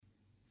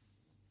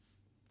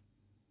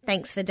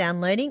Thanks for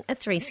downloading a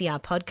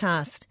 3CR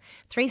podcast.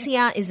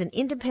 3CR is an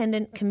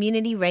independent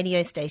community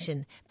radio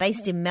station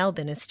based in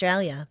Melbourne,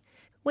 Australia.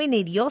 We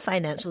need your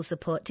financial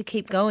support to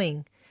keep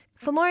going.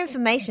 For more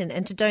information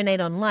and to donate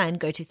online,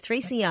 go to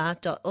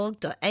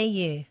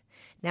 3cr.org.au.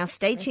 Now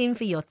stay tuned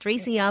for your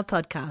 3CR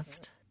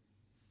podcast.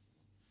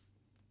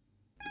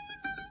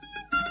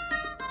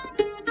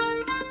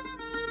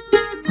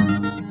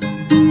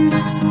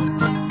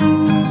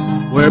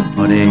 We're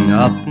putting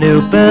up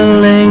new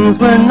buildings,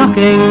 we're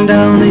knocking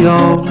down the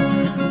old.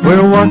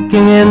 We're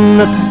working in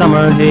the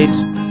summer heat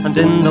and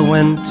in the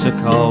winter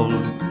cold.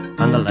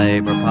 And the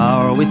labour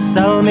power we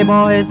sell, me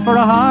boys, for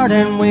a hard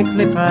and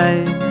weekly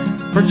pay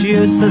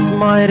produces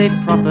mighty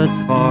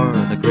profits for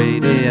the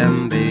greedy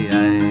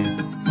MBA.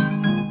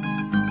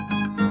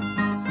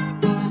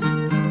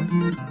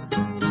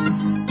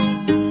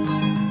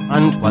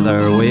 And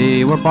whether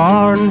we were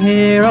born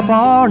here or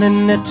born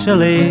in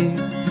Italy,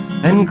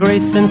 in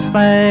Greece, in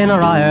Spain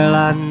or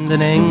Ireland,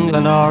 in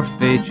England or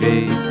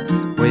Fiji,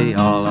 we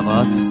all of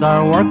us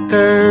are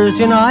workers,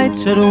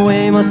 united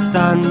we must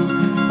stand,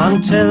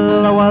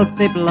 until the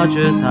wealthy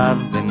bludgers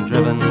have been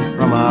driven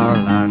from our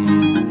land.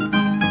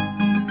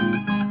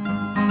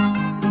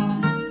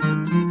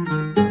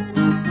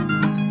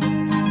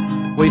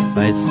 We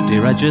faced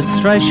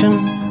deregistration,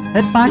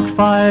 it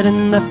backfired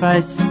in the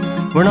face.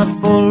 We're not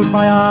fooled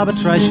by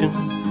arbitration,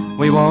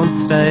 we won't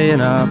stay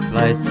in our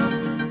place.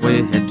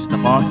 We hit the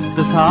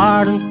bosses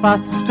hard and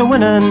fast to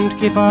win and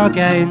keep our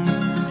gains,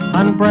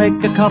 and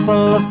break a couple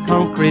of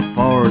concrete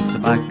pours to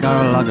back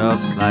our log of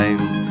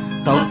claims.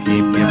 So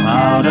keep your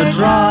powder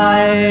dry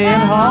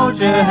and hold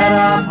your head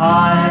up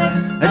high.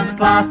 It's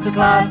class to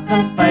class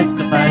and face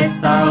to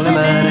face, our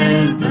limit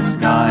is the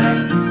sky.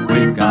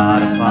 We've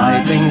got a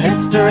fighting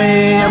history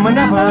and we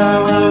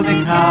never will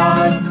be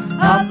cowed.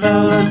 Our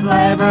builders'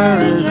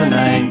 labour is a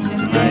name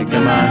to make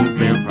a man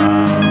feel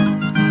proud.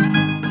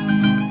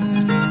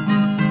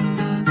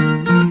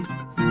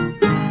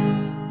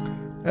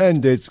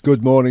 And it's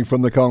good morning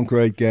from the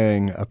Concrete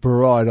Gang. A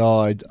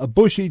bright-eyed, a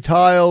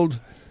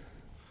bushy-tailed.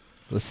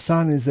 The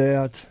sun is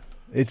out.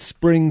 It's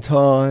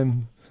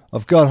springtime.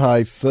 I've got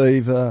hay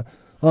fever.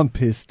 I'm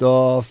pissed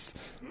off.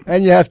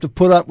 And you have to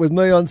put up with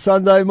me on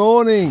Sunday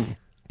morning.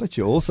 But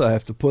you also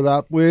have to put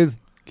up with,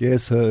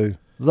 guess who?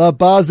 The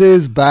Buzz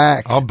is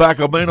back. I'm back.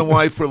 I've been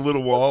away for a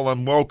little while.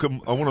 I'm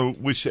welcome. I want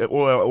to wish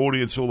all our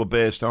audience all the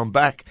best. I'm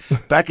back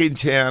in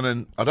town,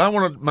 and I don't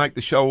want to make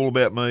the show all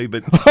about me,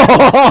 but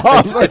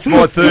it's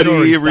my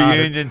 30-year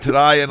reunion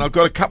today, and I've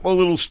got a couple of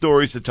little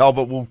stories to tell,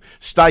 but we'll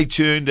stay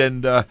tuned,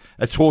 and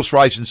it's horse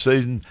racing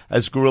season,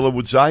 as Gorilla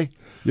would say.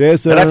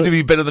 Yes, it'd have to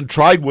be better than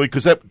Trade Week,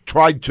 because that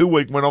Trade 2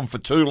 Week went on for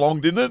too long,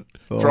 didn't it?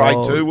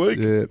 Trade 2 Week.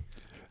 Yeah.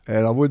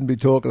 And I wouldn't be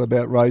talking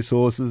about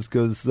racehorses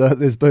because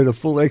there's been a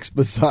full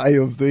expose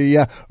of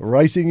the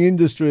racing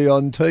industry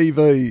on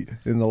TV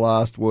in the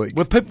last week.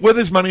 Where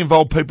there's money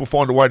involved, people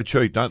find a way to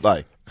cheat, don't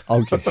they?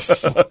 Oh,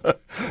 yes.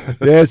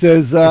 Yes,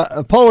 there's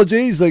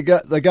apologies. The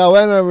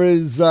goanna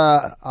is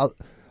out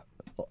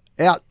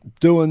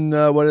doing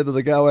whatever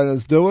the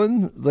goanna's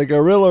doing. The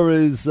Gorilla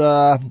is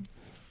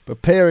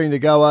preparing to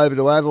go over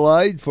to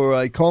Adelaide for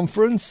a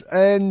conference.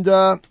 And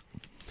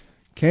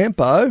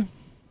Campo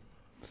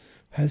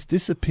has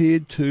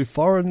disappeared to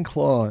foreign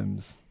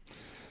climes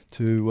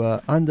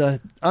to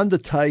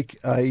undertake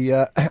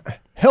a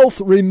health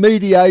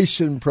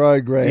remediation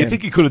program. You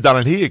think you could have done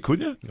it here,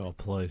 couldn't you? Oh,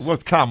 please. Well,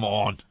 come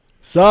on.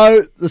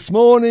 So this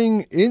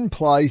morning in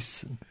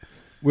place,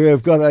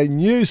 we've got a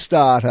new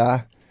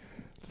starter,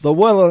 the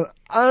one and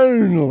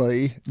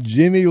only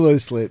Jimmy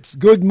Loose Lips.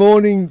 Good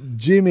morning,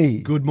 Jimmy.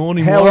 Good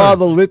morning, How Warren. are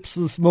the lips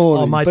this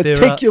morning? Oh, mate,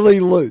 particularly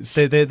loose.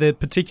 They're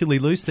particularly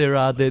loose.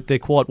 They're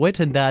quite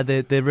wet and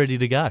they're ready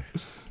to go.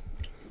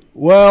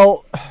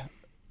 Well,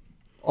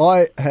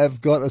 I have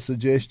got a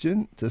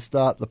suggestion to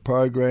start the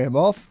program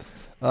off.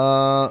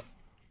 That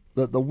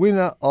the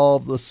winner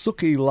of the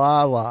Suki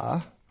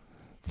Lala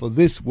for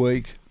this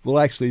week will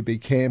actually be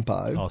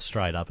Campo. Oh,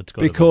 straight up, it's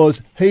got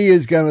because he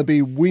is going to be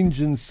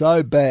whinging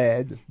so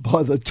bad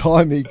by the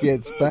time he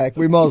gets back.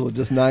 We might as well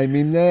just name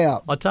him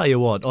now. I tell you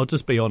what, I'll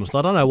just be honest.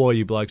 I don't know why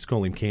you blokes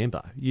call him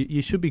Campo.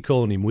 You should be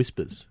calling him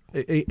Whispers.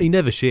 He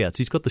never shouts.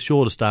 He's got the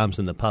shortest arms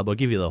in the pub. I'll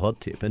give you the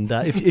hot tip. And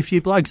if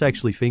you blokes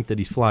actually think that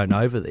he's flown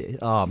over there,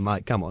 oh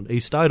mate, come on.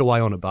 He's stowed away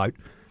on a boat.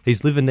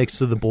 He's living next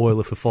to the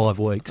boiler for 5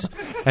 weeks,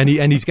 and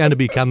he's going to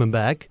be coming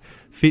back,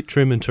 fit,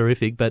 trim, and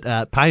terrific.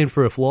 But paying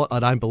for a flight,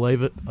 I don't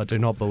believe it. I do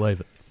not believe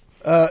it.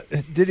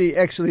 Did he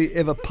actually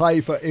ever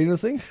pay for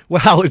anything?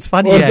 Well, it's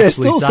funny you actually say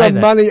that. There's still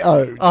some money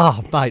owed.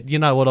 Oh, mate, you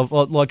know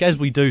what? Like as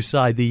we do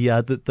say, the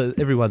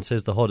everyone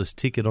says the hottest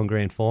ticket on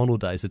grand final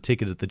day is the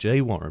ticket at the G,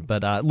 Warren.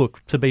 But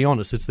look, to be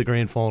honest, it's the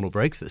grand final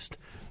breakfast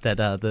that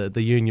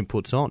the union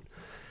puts on.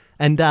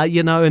 And,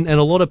 and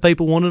a lot of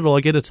people wanted it. I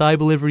get a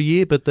table every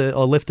year, but I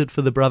left it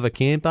for the brother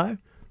Campo,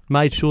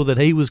 made sure that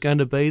he was going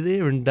to be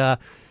there, and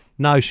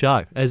no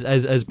show,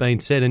 as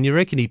been said. And you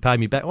reckon he'd pay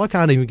me back? I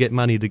can't even get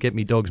money to get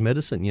me dog's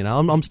medicine,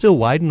 I'm still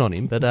waiting on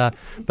him,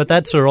 but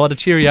that's all right. A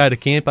cheerio to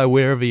Campo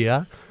wherever you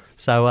are.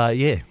 So,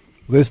 yeah.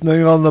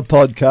 Listening on the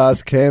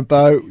podcast,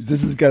 Campo,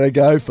 this is going to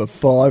go for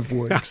 5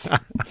 weeks.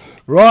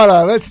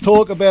 Righto, let's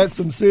talk about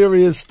some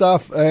serious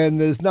stuff, and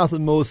there's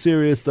nothing more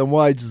serious than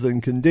wages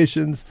and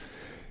conditions.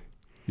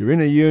 You're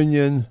in a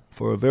union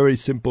for a very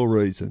simple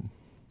reason.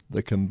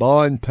 The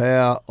combined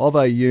power of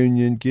a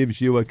union gives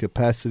you a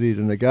capacity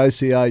to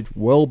negotiate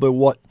well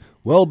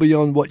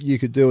beyond what you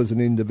could do as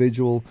an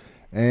individual,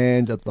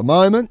 and at the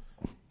moment,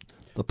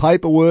 the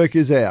paperwork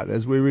is out.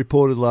 As we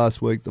reported last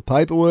week, the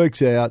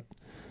paperwork's out.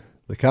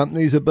 The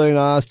companies have been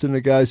asked to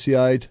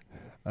negotiate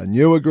a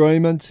new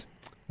agreement,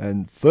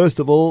 and first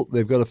of all,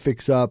 they've got to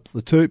fix up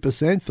the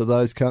 2% for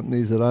those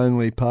companies that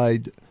only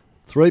paid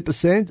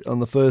 3% on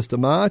the 1st of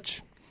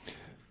March.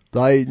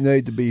 They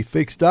need to be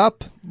fixed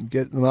up,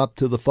 get them up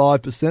to the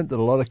 5% that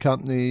a lot of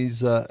companies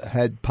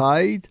had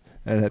paid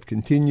and have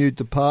continued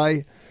to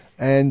pay,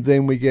 and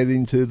then we get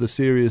into the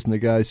serious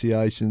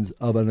negotiations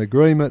of an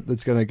agreement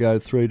that's going to go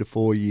 3 to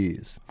 4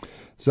 years.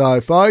 So,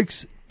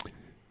 folks,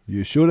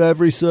 you should have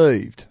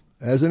received,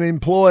 as an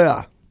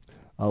employer,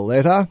 a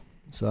letter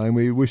saying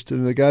we wish to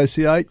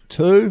negotiate.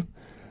 2,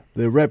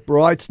 the rep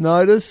rights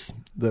notice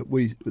that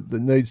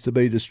needs to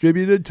be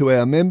distributed to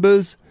our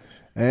members.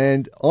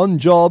 And on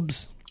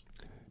jobs,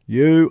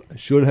 you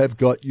should have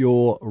got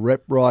your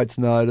rep rights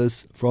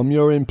notice from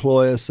your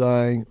employer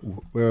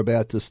saying we're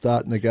about to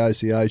start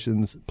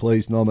negotiations.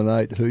 Please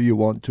nominate who you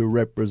want to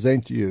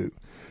represent you.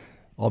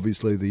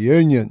 Obviously the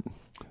union.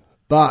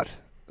 But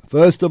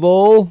first of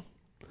all,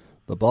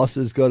 the boss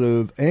has got to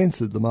have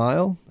answered the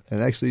mail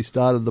and actually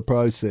started the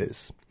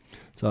process.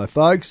 So,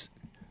 folks,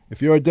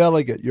 if you're a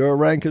delegate, you're a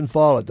rank and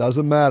file, it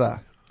doesn't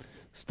matter.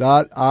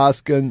 Start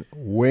asking,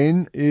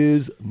 when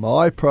is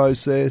my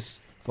process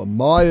for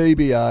my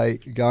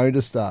EBA going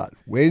to start?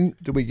 When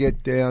do we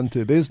get down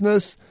to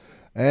business?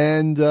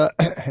 And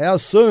how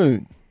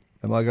soon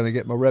am I going to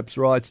get my reps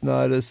rights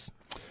notice?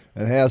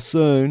 And how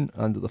soon,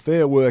 under the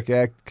Fair Work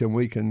Act, can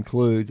we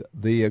conclude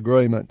the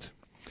agreement?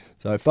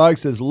 So,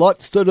 folks, there's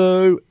lots to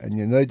do, and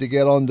you need to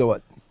get onto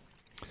it.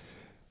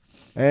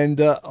 And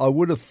I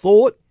would have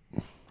thought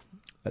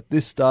at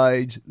this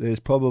stage there's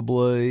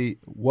probably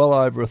well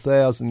over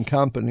 1,000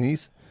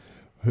 companies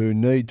who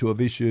need to have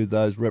issued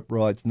those rep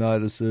rights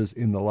notices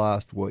in the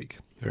last week.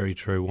 Very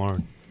true,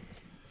 Warren.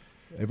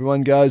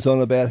 Everyone goes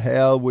on about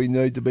how we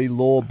need to be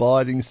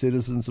law-abiding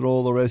citizens and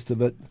all the rest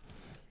of it.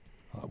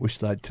 I wish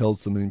they'd tell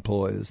some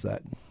employers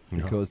that.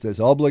 Because there's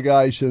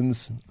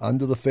obligations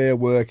under the Fair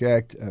Work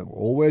Act, and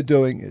all we're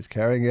doing is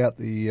carrying out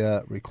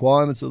the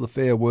requirements of the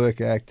Fair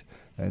Work Act,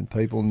 and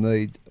people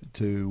need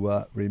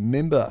to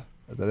remember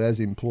that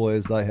as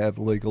employers they have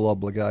legal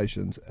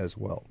obligations as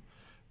well.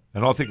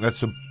 And I think that's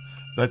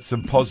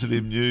some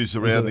positive news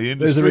around the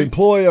industry. There's an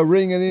employer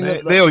ringing in.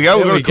 There we go.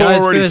 We've got a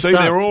call already. See,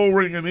 up. they're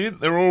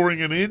all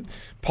ringing in.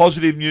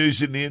 Positive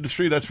news in the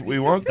industry. That's what we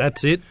want.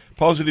 That's it.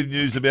 Positive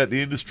news about the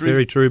industry.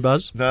 Very true,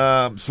 Buzz.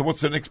 So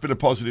what's the next bit of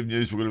positive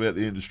news we've got about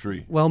the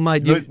industry? Well,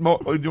 mate, do you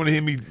want to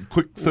hear me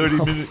quick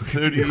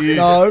 30 years?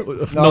 No,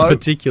 not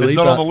particularly. It's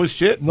not on the list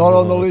yet? Not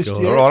on the list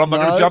God. yet. All right, I'm not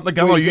going to jump the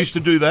gun. I used to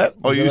do that.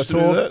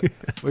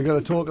 We're going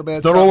to talk about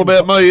It's not all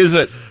about me, is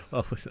it?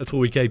 Oh, that's what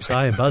we keep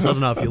saying, Buzz. I don't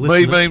know if you're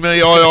listening.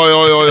 Me,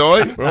 I.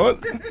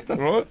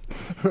 Right.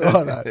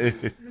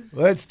 Righto.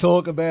 Let's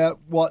talk about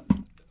what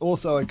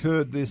also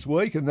occurred this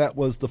week, and that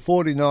was the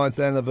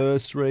 49th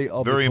anniversary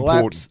of the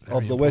collapse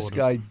of the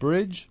Westgate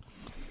Bridge.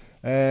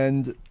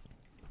 And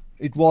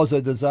it was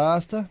a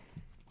disaster.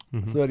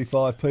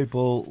 35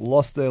 people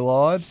lost their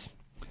lives,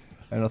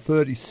 and a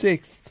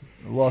 36th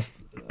lost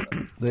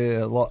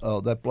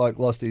that bloke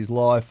lost his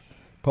life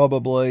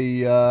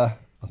probably, I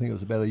think it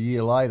was about a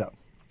year later.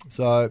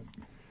 So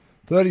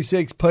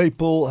 36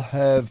 people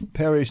have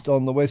perished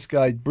on the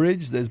Westgate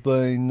Bridge. There's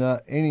been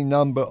any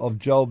number of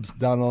jobs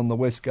done on the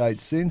Westgate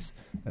since,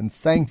 and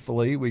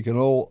thankfully we can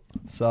all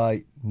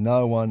say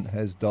no one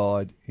has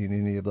died in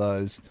any of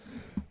those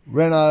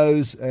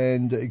renos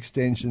and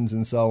extensions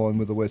and so on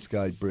with the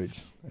Westgate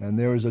Bridge. And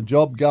there is a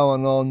job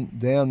going on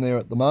down there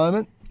at the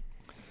moment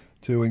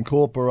to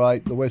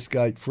incorporate the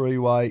Westgate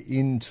Freeway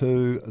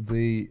into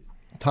the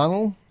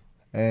tunnel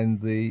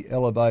and the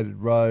elevated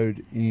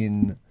road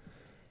in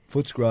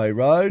Footscray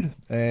Road,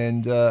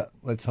 and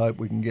let's hope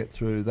we can get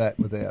through that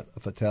without a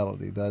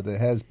fatality, though there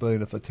has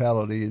been a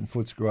fatality in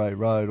Footscray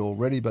Road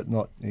already, but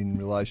not in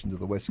relation to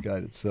the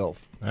Westgate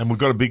itself. And we've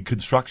got a big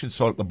construction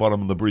site at the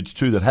bottom of the bridge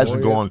too that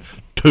hasn't gone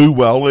too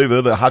well either,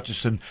 the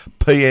Hutchison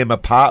PM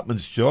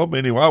Apartments job.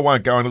 Anyway, I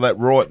won't go into that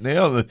right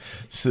now.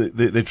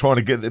 They're trying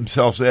to get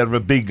themselves out of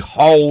a big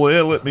hole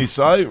there, let me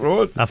say,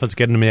 right? Nothing's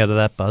getting them out of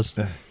that, Buzz.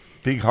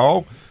 Big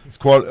hole. It's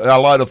quite a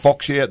load of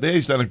Foxy out there.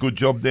 He's done a good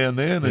job down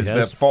there. And there's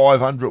about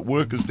 500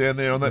 workers down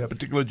there on that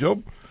particular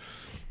job.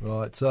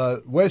 Right,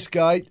 so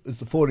Westgate is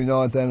the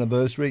 49th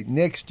anniversary.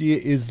 Next year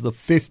is the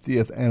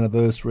 50th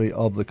anniversary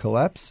of the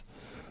collapse.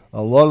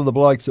 A lot of the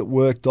blokes that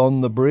worked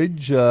on the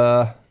bridge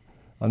are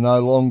no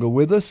longer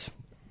with us,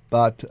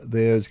 but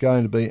there's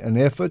going to be an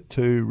effort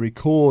to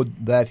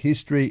record that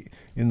history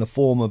in the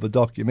form of a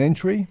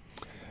documentary.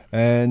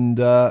 And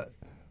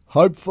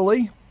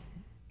hopefully,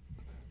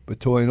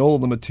 between all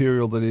the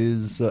material that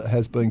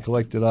has been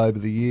collected over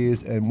the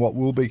years and what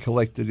will be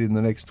collected in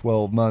the next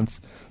 12 months,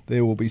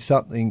 there will be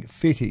something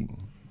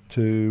fitting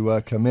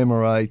to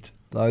commemorate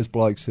those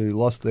blokes who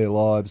lost their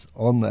lives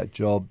on that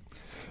job.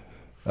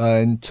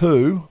 And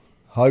two,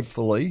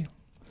 hopefully,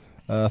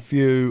 a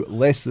few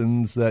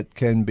lessons that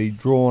can be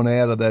drawn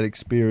out of that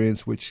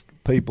experience, which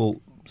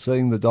people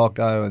seeing the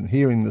doco and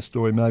hearing the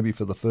story maybe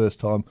for the first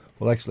time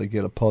will actually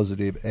get a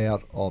positive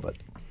out of it.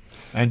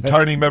 And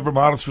Tony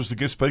Mavromatis was the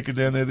guest speaker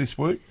down there this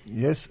week.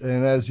 Yes,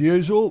 and as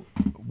usual,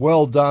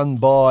 well done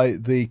by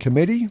the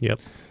committee. Yep.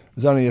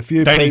 There's only a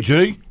few Danny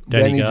people. G.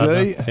 Danny G.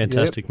 Gardner,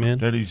 fantastic man.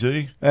 Danny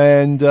G.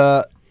 And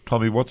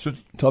Tommy Watson.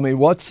 Tommy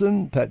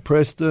Watson, Pat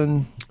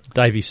Preston.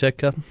 Davey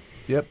Setka.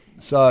 Yep.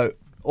 So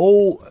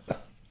all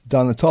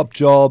done a top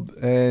job,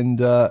 and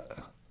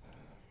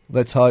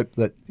let's hope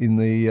that in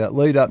the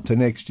lead up to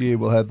next year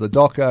we'll have the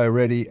doco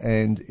ready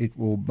and it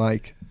will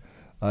make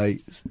a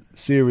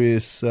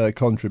serious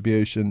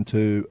contribution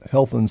to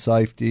health and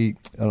safety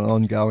on an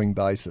ongoing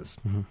basis.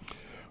 Mm-hmm.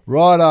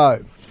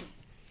 Righto.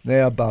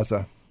 Now,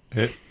 Buzzer.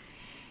 Yeah.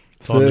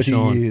 30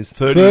 years.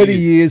 30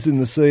 years in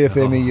the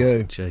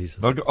CFMEU. Oh,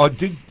 Jesus. I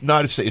did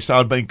notice that. So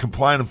I've been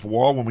complaining for a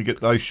while when we get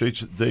those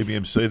sheets at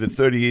DBMC, that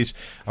 30 years.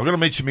 I've got to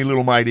mention my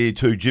little mate here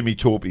too, Jimmy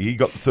Torpey. He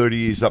got the 30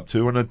 years up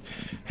too. And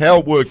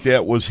how it worked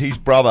out was his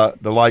brother,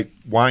 the late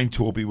Wayne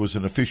Torpey, was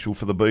an official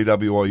for the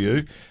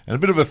BWIU. And a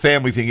bit of a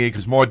family thing here,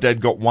 because my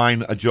dad got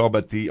Wayne a job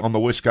on the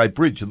Westgate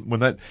Bridge when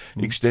that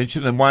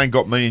extension. And Wayne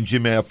got me and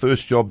Jim our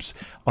first jobs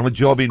on a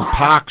job in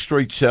Park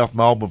Street, South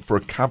Melbourne, for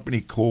a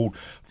company called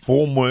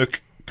Formwork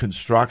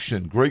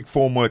Construction, Greek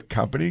formwork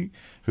company,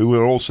 who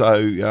were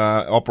also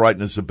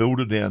operating as a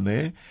builder down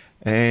there.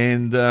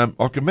 And I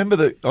can remember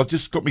that it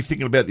just got me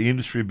thinking about the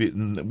industry a bit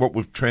and what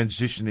we've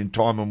transitioned in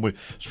time, and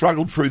we've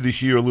struggled through this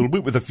year a little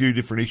bit with a few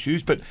different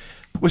issues, but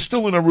we're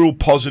still in a real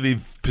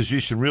positive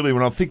position, really.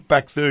 When I think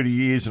back 30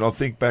 years and I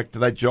think back to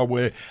that job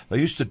where they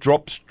used to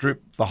drop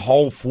strip the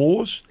whole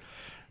floors,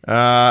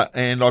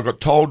 and I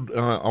got told,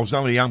 I was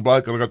only a young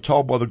bloke, and I got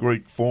told by the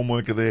Greek form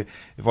worker there,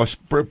 if I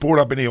brought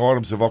up any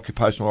items of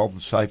occupational health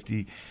and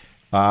safety,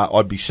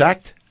 I'd be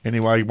sacked.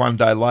 Anyway, one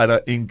day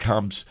later, in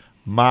comes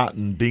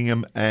Martin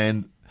Bingham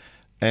and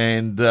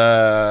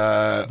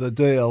the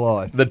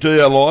DLI. The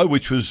DLI,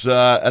 which was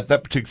at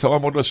that particular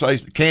time, what did I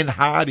say? Ken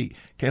Hardy.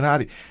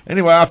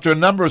 Anyway, after a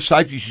number of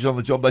safety issues on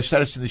the job, they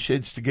sat us in the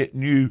sheds to get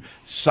new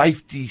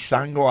safety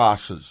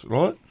sunglasses,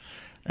 right?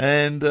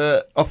 And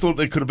I thought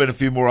there could have been a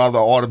few more other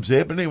items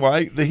there. But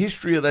anyway, the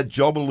history of that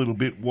job a little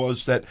bit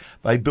was that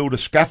they built a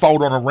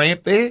scaffold on a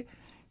ramp there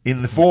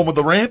in the form of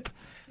the ramp.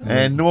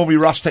 And Normie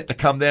Rust had to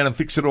come down and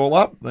fix it all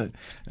up.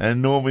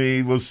 And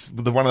Normie was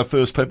one of the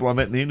first people I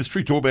met in the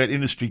industry, talk about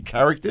industry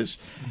characters.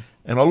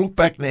 And I look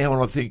back now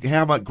and I think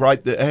how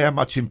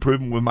much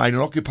improvement we've made in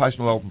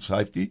occupational health and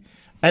safety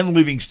and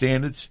living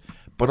standards.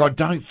 But I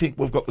don't think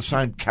we've got the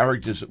same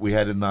characters that we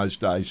had in those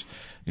days.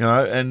 You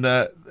know,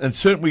 and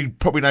certainly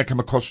probably don't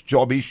come across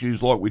job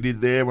issues like we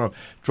did there, where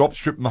drop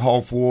stripping the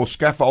whole floor,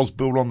 scaffolds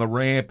built on the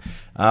ramp.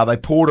 They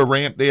poured a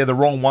ramp there the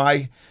wrong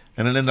way,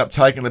 and it ended up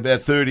taking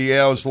about 30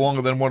 hours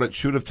longer than what it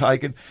should have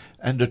taken.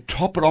 And to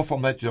top it off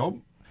on that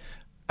job,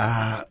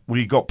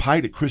 we got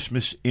paid at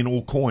Christmas in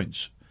all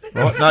coins.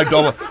 Right, no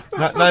dollar,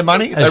 no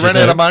money. They ran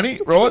out of money,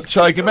 right?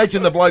 So you can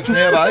imagine the blokes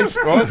nowadays,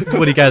 right?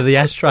 Would he go to the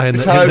ashtray in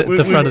the front of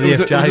the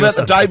FJ? It was about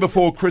the day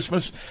before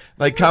Christmas.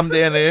 They come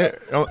down there,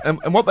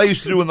 and what they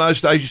used to do in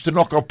those days is to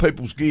knock off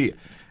people's gear.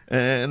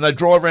 And they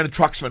drive around in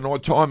trucks for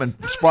night time and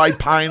spray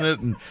paint it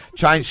and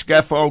change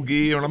scaffold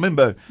gear. And I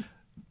remember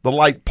the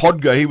late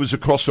Podger, he was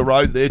across the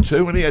road there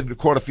too, and he had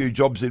quite a few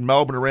jobs in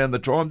Melbourne around the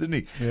time, didn't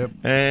he? Yep.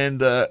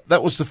 And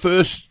that was the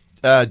first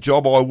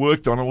job I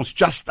worked on. It was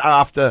just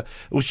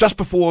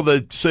before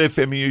the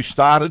CFMEU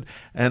started,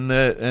 and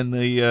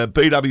the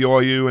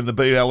BWIU and the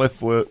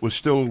BLF were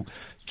still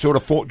sort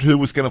of who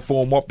was going to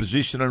form what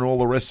position and all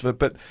the rest of it.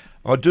 But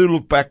I do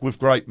look back with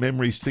great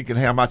memories, thinking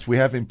how much we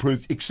have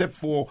improved, except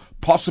for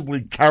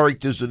possibly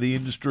characters of the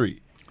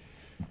industry.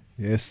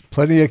 Yes,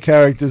 plenty of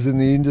characters in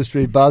the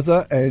industry,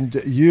 Buzzer, and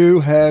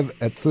you have,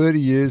 at 30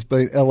 years,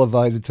 been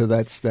elevated to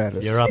that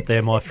status. You're up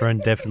there, my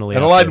friend, definitely.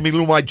 And hello to me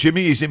little mate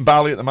Jimmy. He's in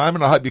Bali at the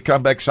moment. I hope you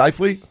come back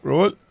safely,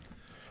 right?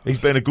 He's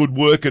been a good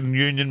working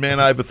union man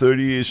over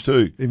 30 years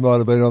too. He might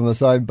have been on the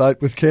same boat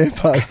with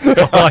Campo. Oh,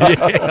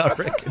 yeah, I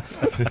reckon.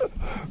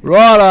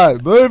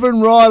 Righto,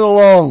 moving right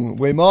along.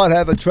 We might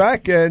have a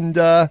track, and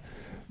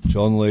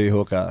John Lee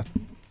Hooker.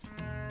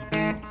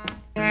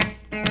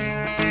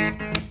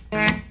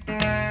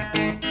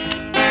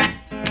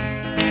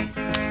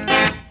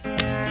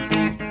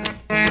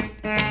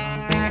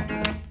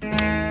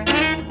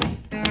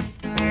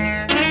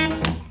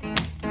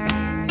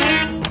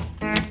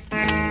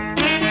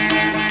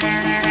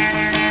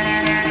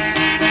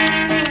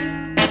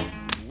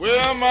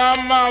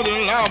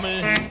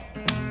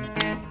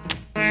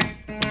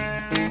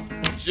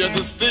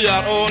 To stay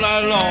out all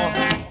night long.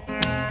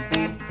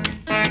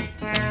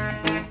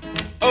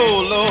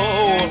 Oh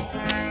Lord,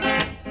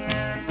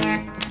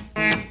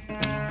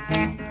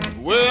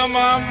 well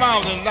my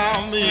mouth and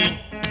allow me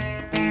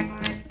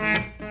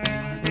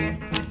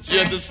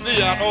just to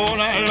stay out all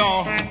night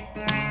long.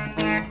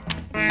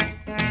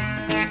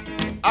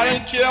 I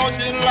didn't care what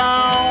she did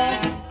long.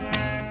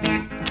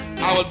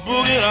 I was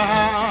boogieing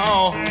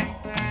around.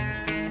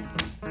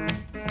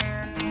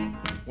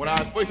 When I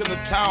was first in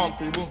the town,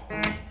 people,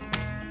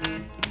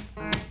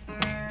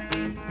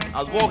 I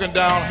was walking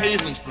down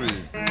Hazen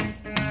Street.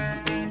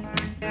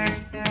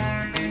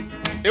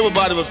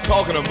 Everybody was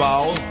talking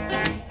about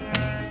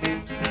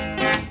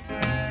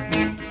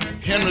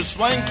Henry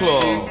Swing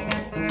Club.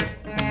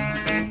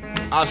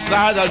 I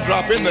decided I'd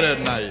drop in there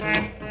that night.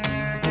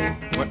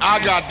 When I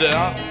got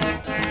there,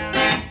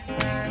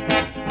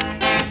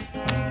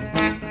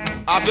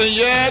 I said,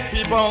 yeah,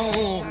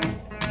 people,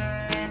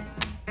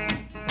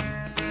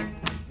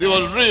 they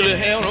was really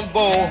having a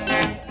ball.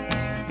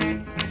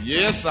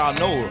 Yes, I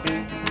know it.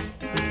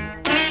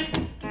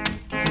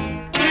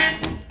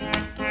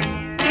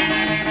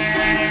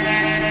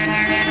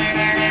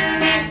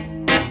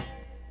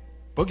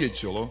 Boogie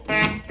Chiller.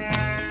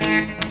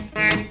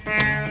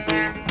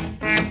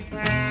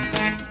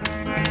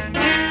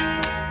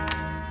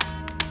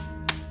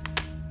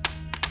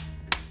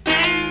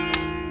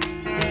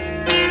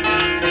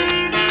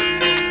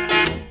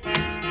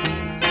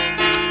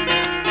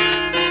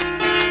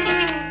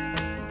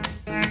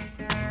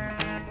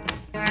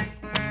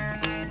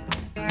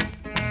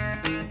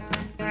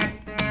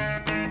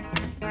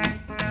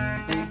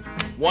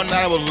 One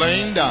night I was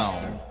laying down.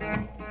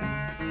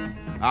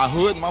 I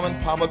heard Mama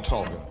and Papa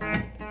talking.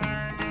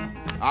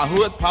 I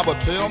heard Papa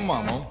tell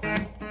Mama,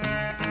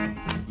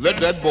 let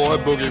that boy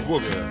boogie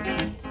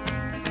woogie.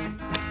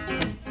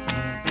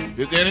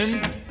 It's in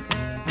him,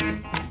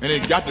 and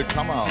it got to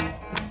come out.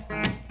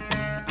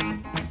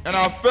 And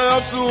I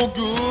felt so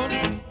good.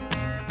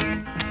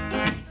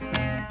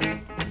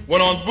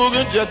 Went on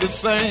boogie just the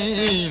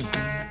same.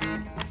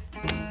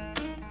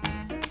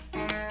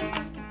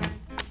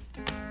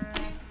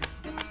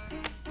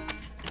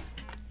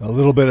 A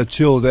little bit of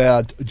chilled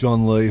out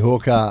John Lee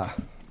Hooker.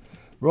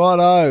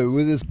 Righto,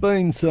 well, there's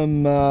been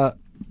some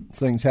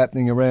things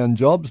happening around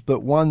jobs,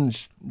 but one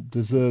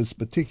deserves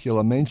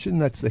particular mention.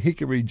 That's the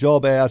Hickory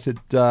job out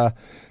at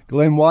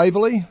Glen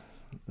Waverley,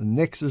 the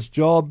Nexus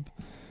job,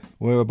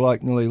 where a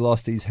bloke nearly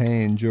lost his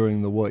hand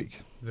during the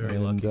week. Very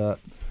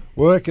lucky.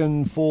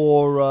 Working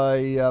for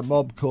a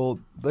mob called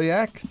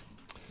BIAC,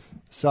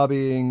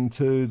 subbing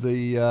to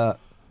the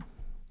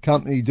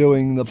company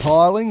doing the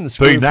piling, the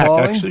screw BNAC,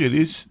 piling. actually, it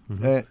is.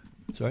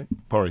 Sorry?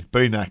 Sorry,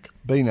 BNAC.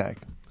 BNAC.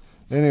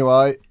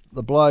 Anyway,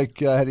 the bloke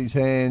had his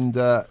hand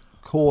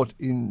caught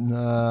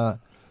in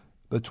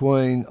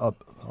between,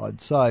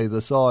 I'd say,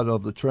 the side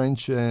of the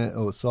trench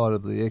or side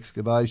of the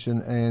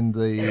excavation and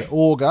the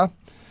auger,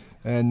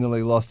 and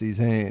nearly lost his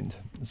hand.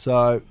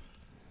 So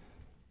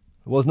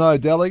there was no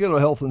delegate or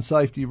health and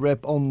safety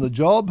rep on the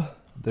job.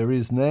 There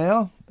is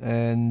now,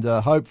 and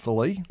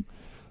hopefully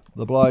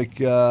the bloke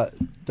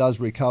does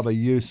recover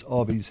use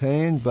of his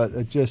hand, but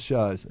it just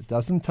shows it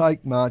doesn't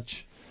take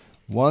much.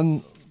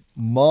 One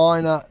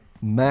minor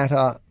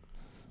matter,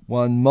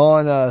 one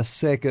minor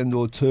second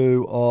or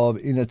two of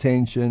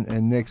inattention,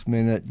 and next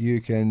minute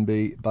you can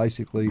be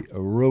basically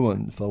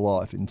ruined for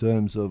life in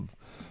terms of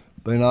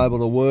being able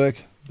to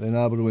work, being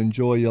able to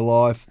enjoy your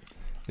life.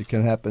 It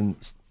can happen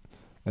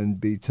and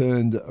be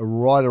turned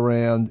right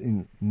around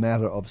in a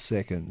matter of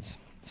seconds.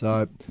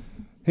 So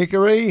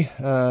Hickory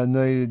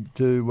need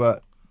to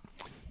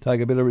take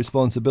a bit of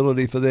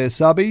responsibility for their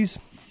subbies,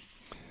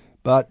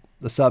 but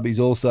the subbies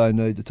also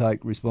need to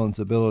take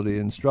responsibility.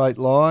 And Straight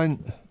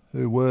Line,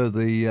 who were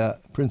the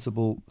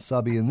principal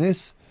subby in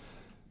this,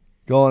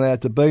 gone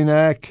out to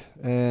BNAC,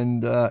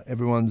 and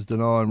everyone's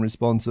denying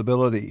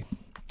responsibility.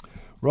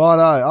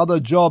 Righto, other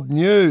job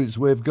news.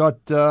 We've got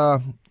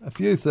a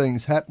few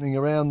things happening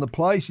around the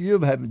place.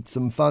 You've had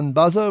some fun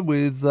buzzer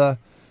with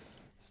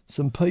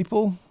some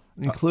people,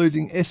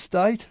 including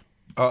Estate.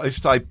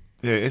 Estate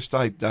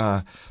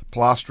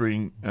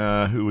plastering,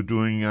 who were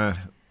doing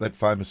that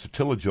famous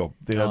Attila job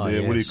down there.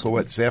 Yes. What do you call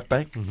that? South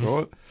Bank,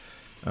 right?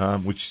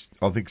 Which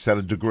I think's had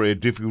a degree of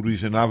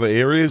difficulties in other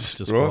areas.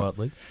 Just right?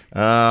 quietly. So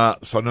I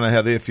don't know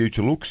how their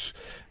future looks.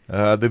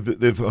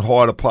 They've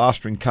hired a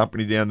plastering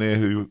company down there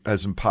who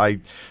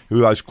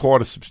owes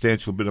quite a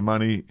substantial bit of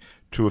money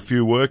to a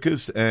few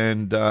workers,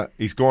 and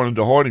he's gone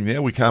into hiding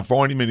now. We can't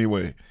find him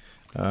anywhere.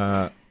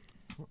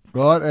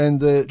 Right,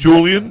 and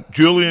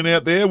Julian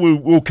out there,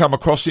 we'll come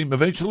across him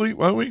eventually,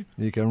 won't we?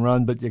 You can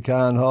run, but you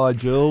can't hide,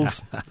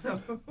 Jules.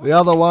 The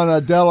other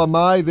one, Della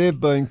May, they've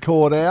been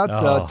caught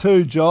out.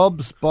 2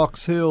 jobs,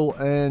 Box Hill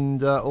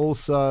and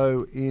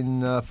also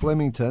in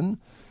Flemington.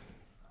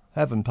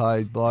 Haven't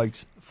paid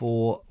blokes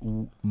for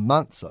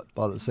months,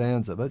 by the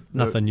sounds of it.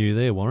 Nothing new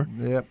there, Warren.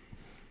 Yep.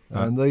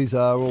 And these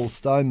are all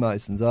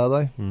stonemasons, are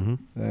they?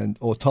 Mm-hmm.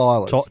 Or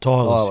tilers.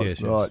 Tilers,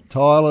 yes. Right,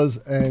 tilers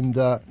and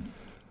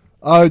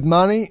owed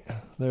money.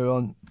 They're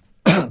on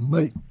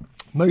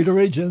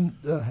meterage and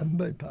haven't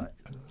been paid.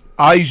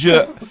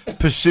 Asia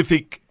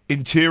Pacific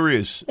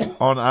Interiors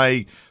on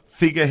a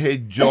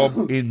figurehead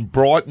job in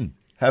Brighton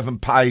haven't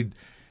paid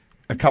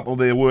a couple of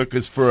their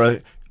workers for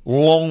a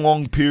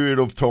long period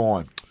of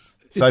time.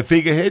 So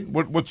figurehead,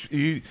 do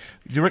you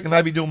reckon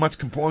they'd be doing much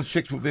compliance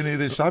checks with any of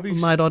their subbies?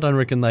 Mate, I don't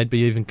reckon they'd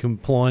be even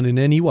compliant in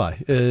any way.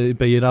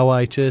 Be it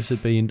OHS,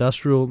 it be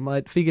industrial.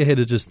 Mate, figurehead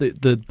are just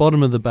the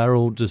bottom of the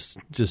barrel, just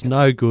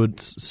no good,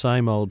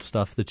 same old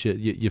stuff that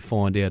you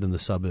find out in the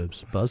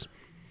suburbs, Buzz.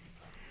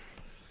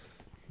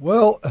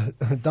 Well,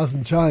 it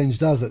doesn't change,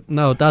 does it?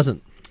 No, it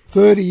doesn't.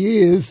 30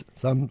 years,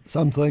 some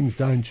things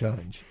don't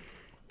change.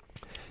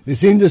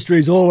 This industry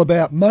is all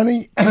about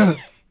money and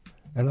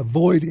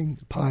avoiding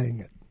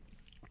paying it.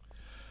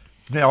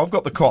 Now, I've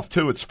got the cough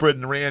too. It's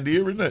spreading around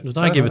here, isn't it?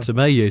 Don't give it to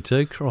me, you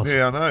two. Cross.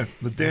 Yeah, I know.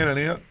 The down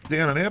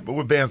and out, but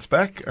we'll bounce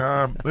back.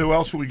 Who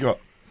else have we got?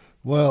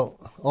 Well,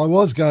 I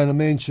was going to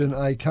mention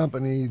a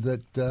company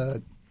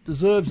that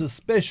deserves a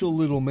special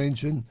little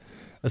mention,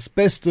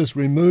 Asbestos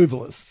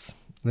Removalists.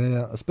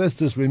 Now,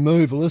 Asbestos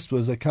Removalists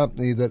was a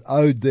company that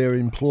owed their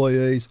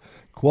employees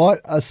quite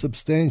a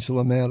substantial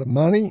amount of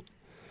money.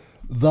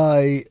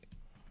 They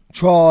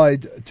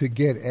tried to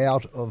get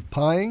out of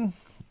paying,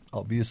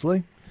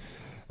 obviously.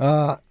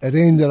 It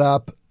ended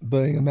up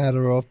being a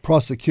matter of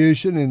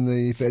prosecution in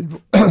the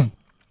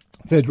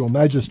Federal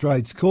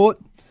Magistrates Court.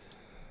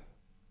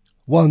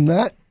 Won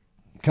that.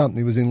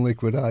 Company was in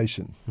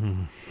liquidation.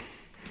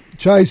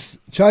 Chase,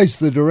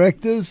 the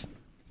directors,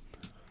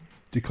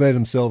 declared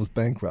themselves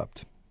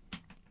bankrupt.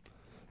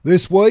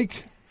 This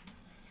week,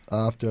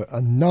 after a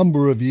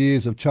number of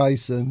years of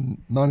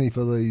chasing money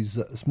for these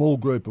small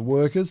group of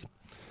workers,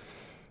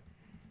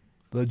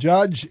 the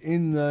judge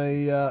in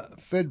the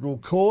federal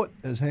court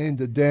has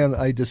handed down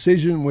a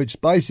decision which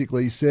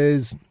basically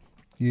says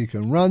you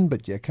can run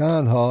but you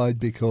can't hide,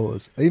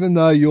 because even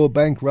though you're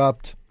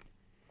bankrupt,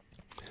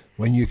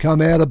 when you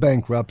come out of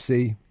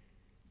bankruptcy,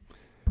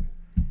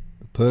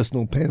 the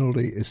personal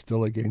penalty is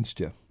still against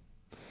you.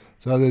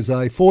 So there's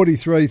a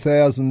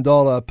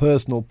 $43,000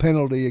 personal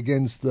penalty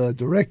against the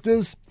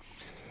directors,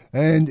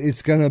 and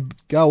it's going to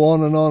go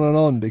on and on and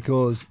on,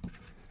 because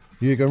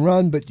you can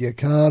run, but you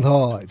can't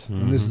hide.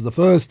 Mm-hmm. And this is the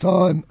first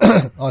time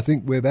I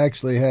think we've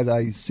actually had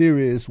a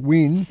serious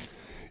win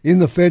in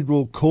the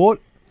federal court,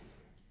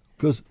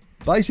 because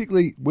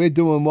basically we're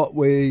doing what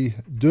we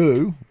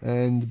do,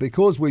 and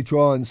because we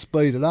try and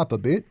speed it up a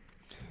bit,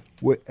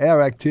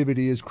 our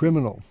activity is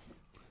criminal.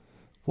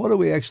 What are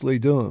we actually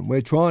doing?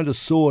 We're trying to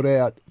sort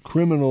out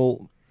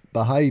criminal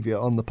behaviour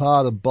on the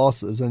part of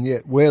bosses, and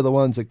yet we're the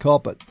ones that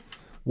cop it.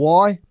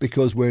 Why?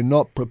 Because we're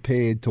not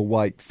prepared to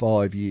wait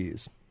 5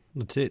 years.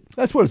 That's it.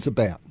 That's what it's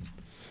about.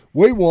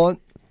 We want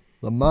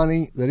the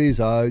money that is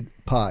owed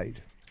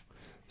paid.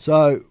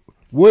 So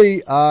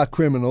we are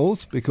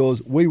criminals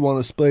because we want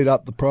to speed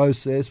up the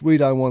process. We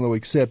don't want to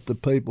accept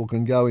that people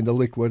can go into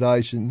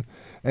liquidation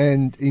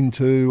and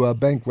into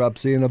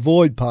bankruptcy and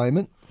avoid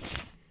payment.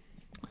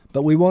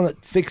 But we want it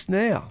fixed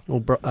now. Well,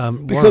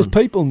 because Warren,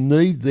 people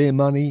need their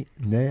money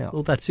now.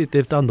 Well, that's it.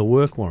 They've done the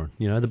work, Warren.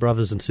 You know, the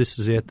brothers and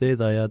sisters out there,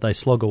 they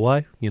slog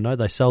away. You know,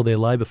 they sell their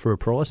labour for a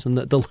price, and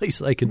the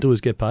least they can do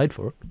is get paid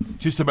for it.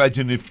 Just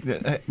imagine if,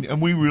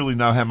 and we really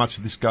know how much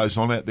of this goes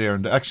on out there,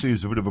 and actually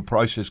is a bit of a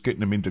process getting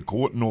them into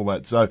court and all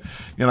that. So,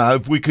 you know,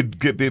 if we could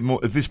get a bit more,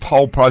 if this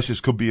whole process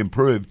could be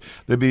improved,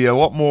 there'd be a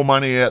lot more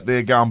money out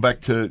there going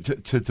back to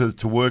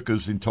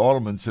workers'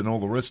 entitlements and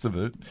all the rest of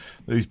it.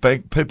 These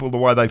bank people, the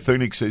way they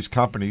phoenix these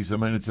companies, I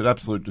mean, it's an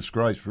absolute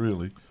disgrace,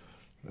 really.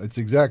 That's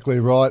exactly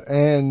right.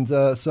 And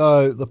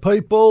so the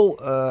people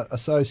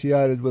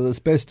associated with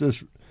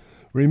Asbestos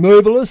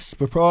Removalists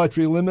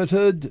Proprietary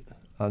Limited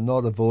are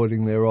not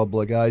avoiding their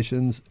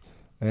obligations,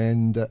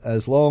 and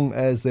as long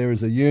as there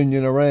is a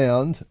union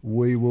around,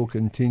 we will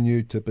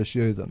continue to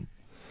pursue them.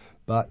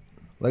 But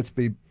let's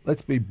be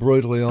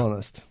brutally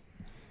honest.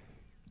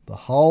 The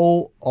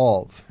whole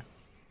of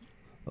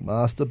the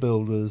master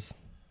builders,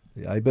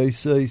 the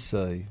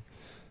ABCC,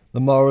 the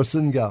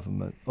Morrison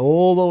government,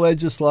 all the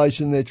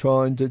legislation they're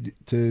trying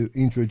to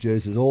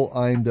introduce is all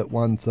aimed at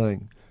one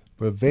thing: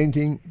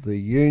 preventing the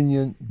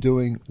union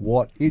doing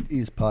what it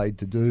is paid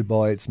to do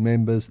by its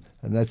members,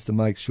 and that's to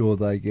make sure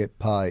they get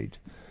paid.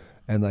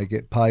 And they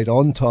get paid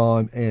on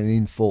time and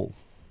in full.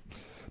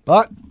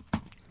 But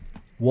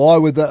why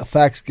would the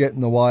facts get in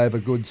the way of a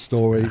good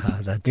story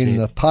in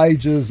the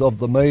pages of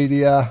the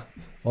media,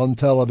 on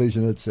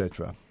television,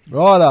 etc.?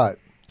 Righto.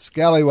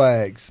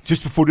 Scallywags.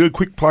 Just before we do, a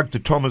quick plug to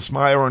Thomas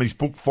Mayer on his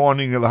book,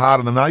 Finding the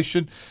Heart of the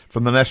Nation,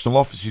 from the National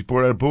Office. He's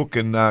brought out a book,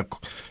 and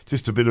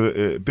just a bit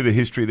of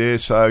history there,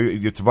 so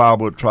it's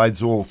available at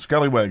Trades Hall.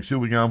 Scallywags, who are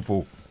we going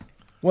for?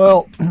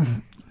 Well,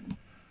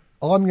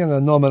 I'm going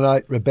to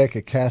nominate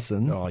Rebecca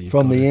Casson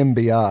from the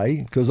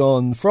NBA, because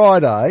on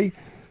Friday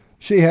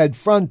she had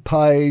front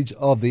page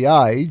of The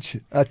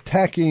Age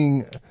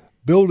attacking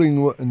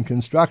building and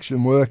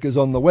construction workers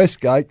on the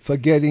Westgate for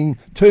getting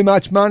too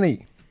much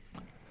money.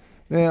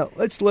 Now,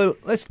 let's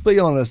be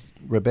honest,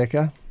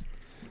 Rebecca.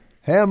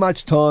 How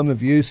much time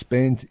have you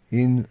spent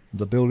in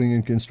the building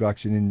and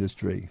construction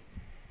industry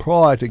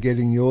prior to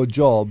getting your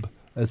job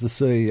as the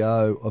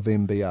CEO of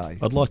MBA?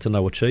 I'd like to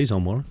know what she's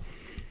on, Warren.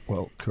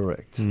 Well,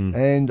 correct.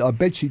 And I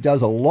bet she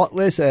does a lot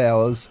less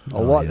hours,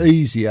 a lot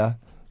easier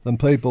than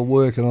people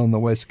working on the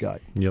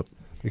Westgate. Yep.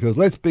 Because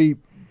let's be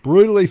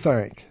brutally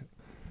frank,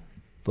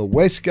 the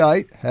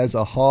Westgate has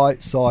a high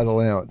site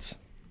allowance.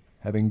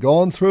 Having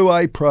gone through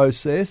a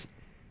process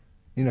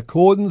in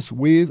accordance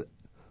with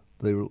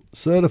the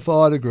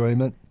certified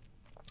agreement,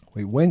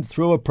 we went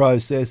through a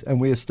process and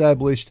we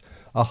established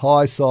a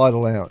high site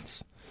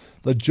allowance.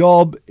 The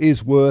job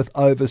is worth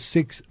over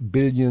 $6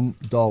 billion.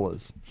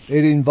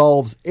 It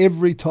involves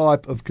every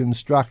type of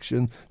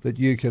construction that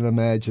you can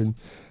imagine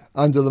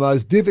under the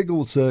most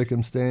difficult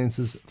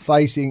circumstances,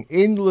 facing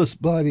endless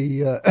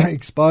bloody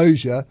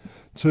exposure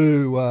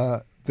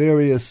to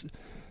various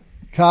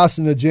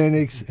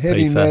carcinogenics,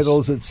 heavy PFAS.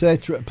 metals,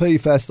 etc.,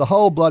 PFAS, the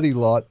whole bloody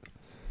lot.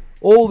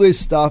 All this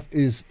stuff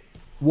is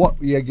what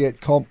you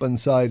get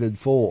compensated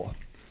for.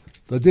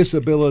 The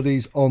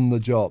disabilities on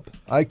the job.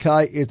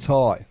 Okay, it's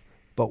high.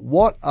 But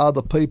what are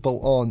the people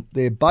on?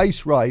 Their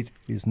base rate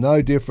is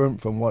no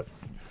different from what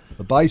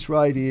the base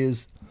rate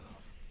is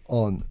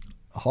on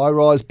a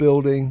high-rise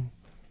building,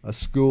 a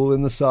school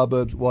in the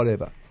suburbs,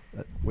 whatever.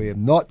 We have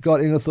not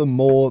got anything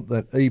more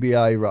than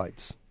EBA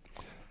rates.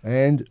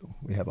 And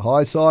we have a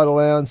high site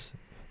allowance,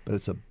 but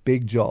it's a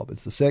big job.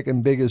 It's the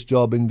second biggest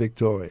job in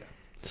Victoria.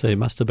 So it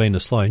must have been a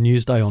slow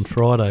news day on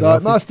Friday. So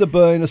it must have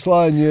been a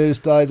slow news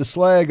day to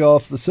slag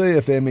off the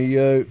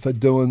CFMEU for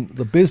doing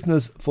the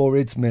business for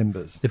its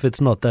members. If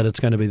it's not that, it's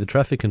going to be the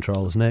traffic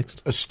controllers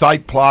next.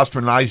 Estate Plaster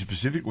in Asia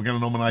Pacific. We're going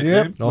to nominate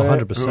them. Oh,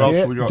 100%. Who else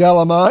Yeah, we got?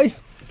 Delamay.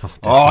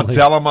 Oh,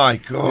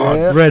 Delamay. God.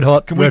 Yeah. Red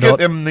hot. Can we red get hot.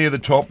 them near the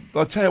top?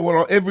 I'll tell you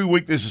what, every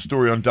week there's a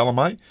story on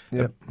Delamay.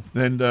 Yep.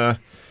 And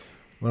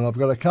Well, I've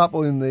got a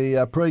couple in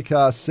the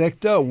precast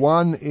sector.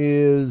 One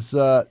is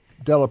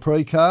Della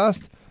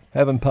Precast.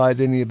 Haven't paid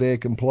any of their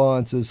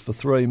compliances for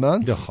 3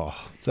 months.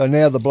 Oh. So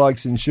now the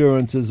bloke's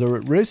insurances are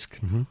at risk.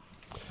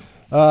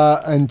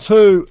 And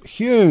two,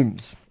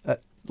 Humes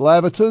at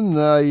Laverton.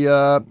 They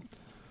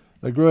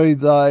agreed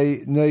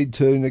they need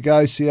to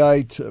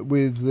negotiate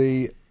with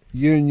the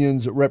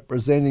unions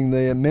representing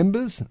their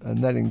members,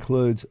 and that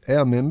includes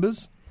our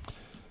members.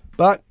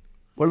 But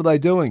what are they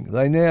doing?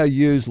 They now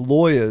use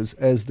lawyers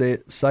as their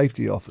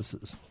safety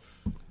officers.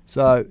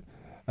 So,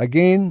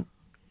 again,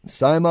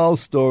 same old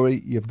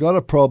story. You've got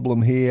a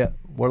problem here.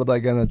 What are they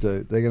going to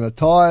do? They're going to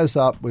tie us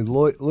up with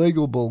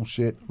legal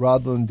bullshit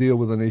rather than deal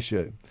with an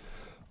issue.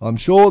 I'm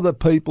sure that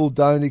people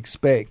don't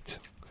expect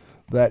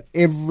that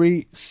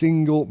every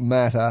single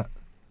matter,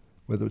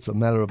 whether it's a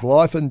matter of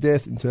life and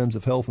death in terms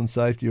of health and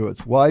safety or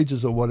it's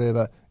wages or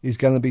whatever, is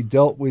going to be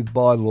dealt with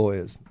by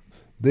lawyers.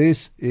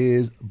 This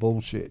is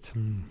bullshit.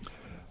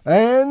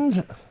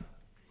 And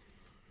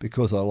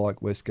because I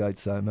like Westgate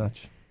so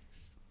much,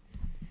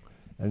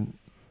 and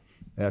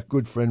our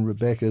good friend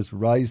Rebecca's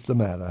raised the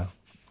matter,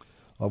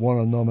 I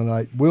want to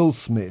nominate Will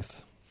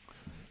Smith,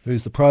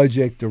 who's the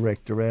project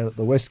director out at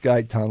the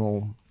Westgate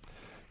Tunnel.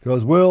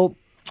 Because, Will,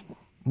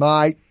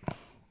 mate,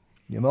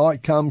 you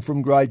might come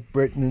from Great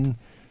Britain,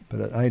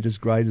 but it ain't as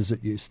great as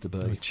it used to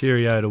be.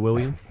 Cheerio to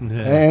William.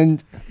 Yeah.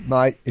 And,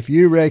 mate, if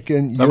you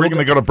reckon... I reckon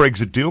they got a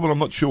Brexit deal, but I'm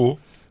not sure.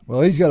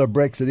 Well, he's got a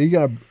Brexit.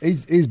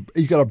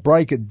 He's got a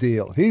break-it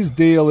deal. His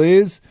deal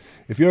is,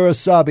 if you're a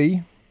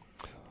subby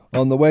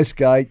on the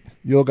Westgate,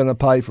 you're going to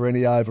pay for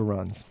any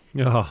overruns.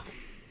 Oh.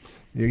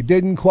 You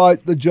didn't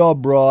quote the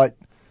job right.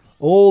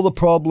 All the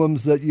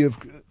problems that you've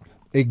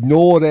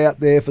ignored out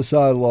there for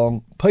so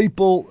long.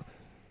 People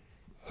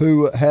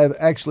who have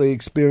actually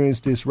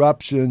experienced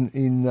disruption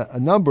in a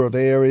number of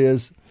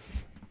areas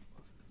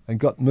and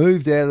got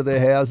moved out of their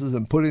houses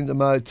and put into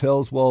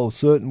motels while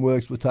certain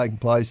works were taking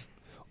place.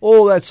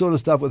 All that sort of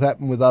stuff would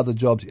happen with other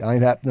jobs. It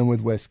ain't happening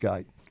with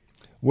Westgate.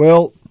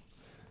 Well,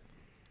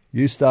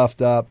 you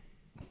stuffed up.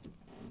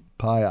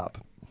 Pay up.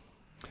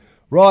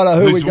 Righto,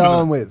 who are we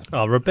going with?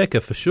 Oh,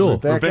 Rebecca for sure.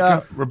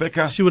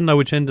 Rebecca. She wouldn't know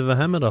which end of a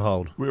hammer to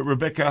hold.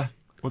 Rebecca.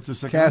 What's the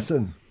second name?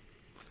 Casson.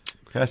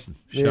 Casson.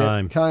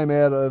 Shame. Came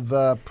out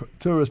of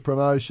tourist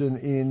promotion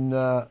in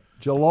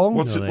Geelong.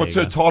 What's there what's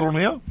you her go. title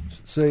now?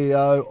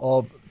 CEO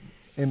of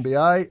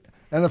MBA.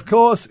 And, of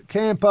course,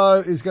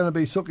 Campo is going to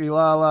be Suki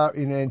Lala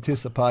in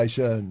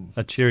anticipation.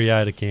 A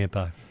cheerio to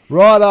Campo.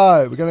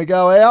 Righto, we're going to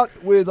go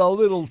out with a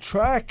little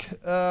track,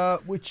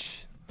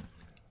 which...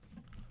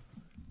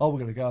 Oh, we're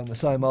going to go in the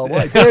same old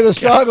way. Dare to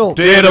struggle.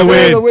 Dare to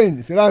win.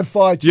 If you don't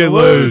fight, You you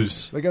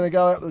lose. We're going to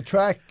go out with the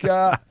track,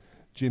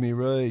 Jimmy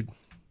Reed.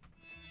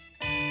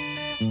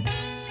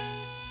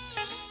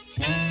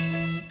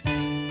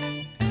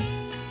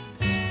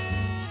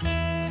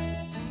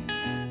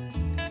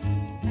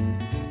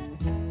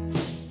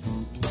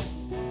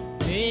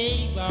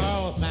 Big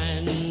ball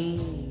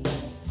fan,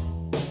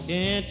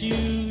 can't you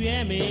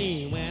hear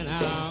me when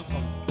I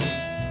call?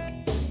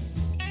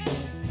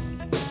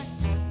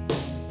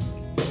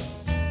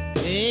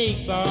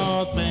 Big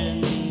ball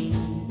fan,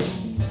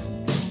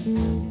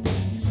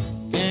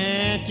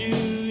 can't you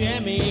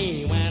hear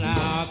me when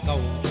I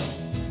call?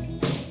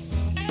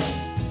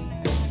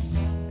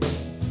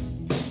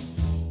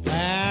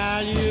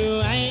 Well,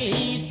 you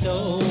ain't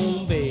so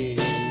big,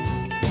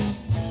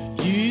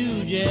 you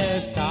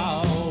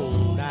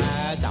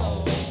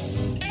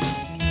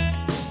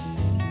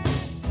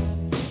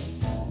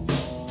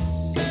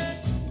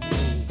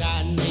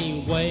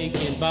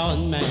baseball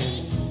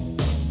man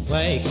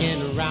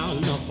waking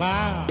around the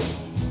clock.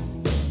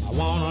 I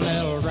want a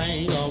little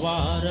rain or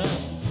water,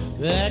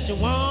 but you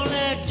won't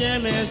let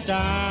Jimmy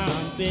start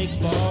big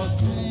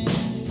sports.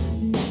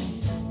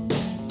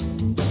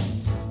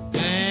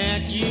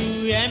 Can't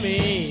you hear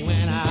me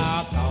when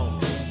I call?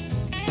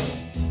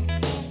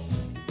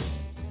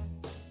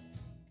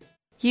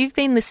 You've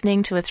been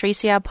listening to a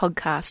 3CR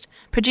podcast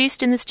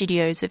produced in the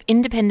studios of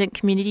independent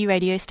community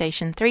radio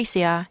station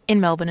 3CR in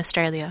Melbourne,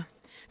 Australia.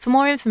 For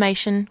more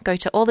information, go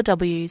to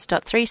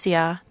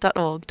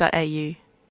allthews.3cr.org.au.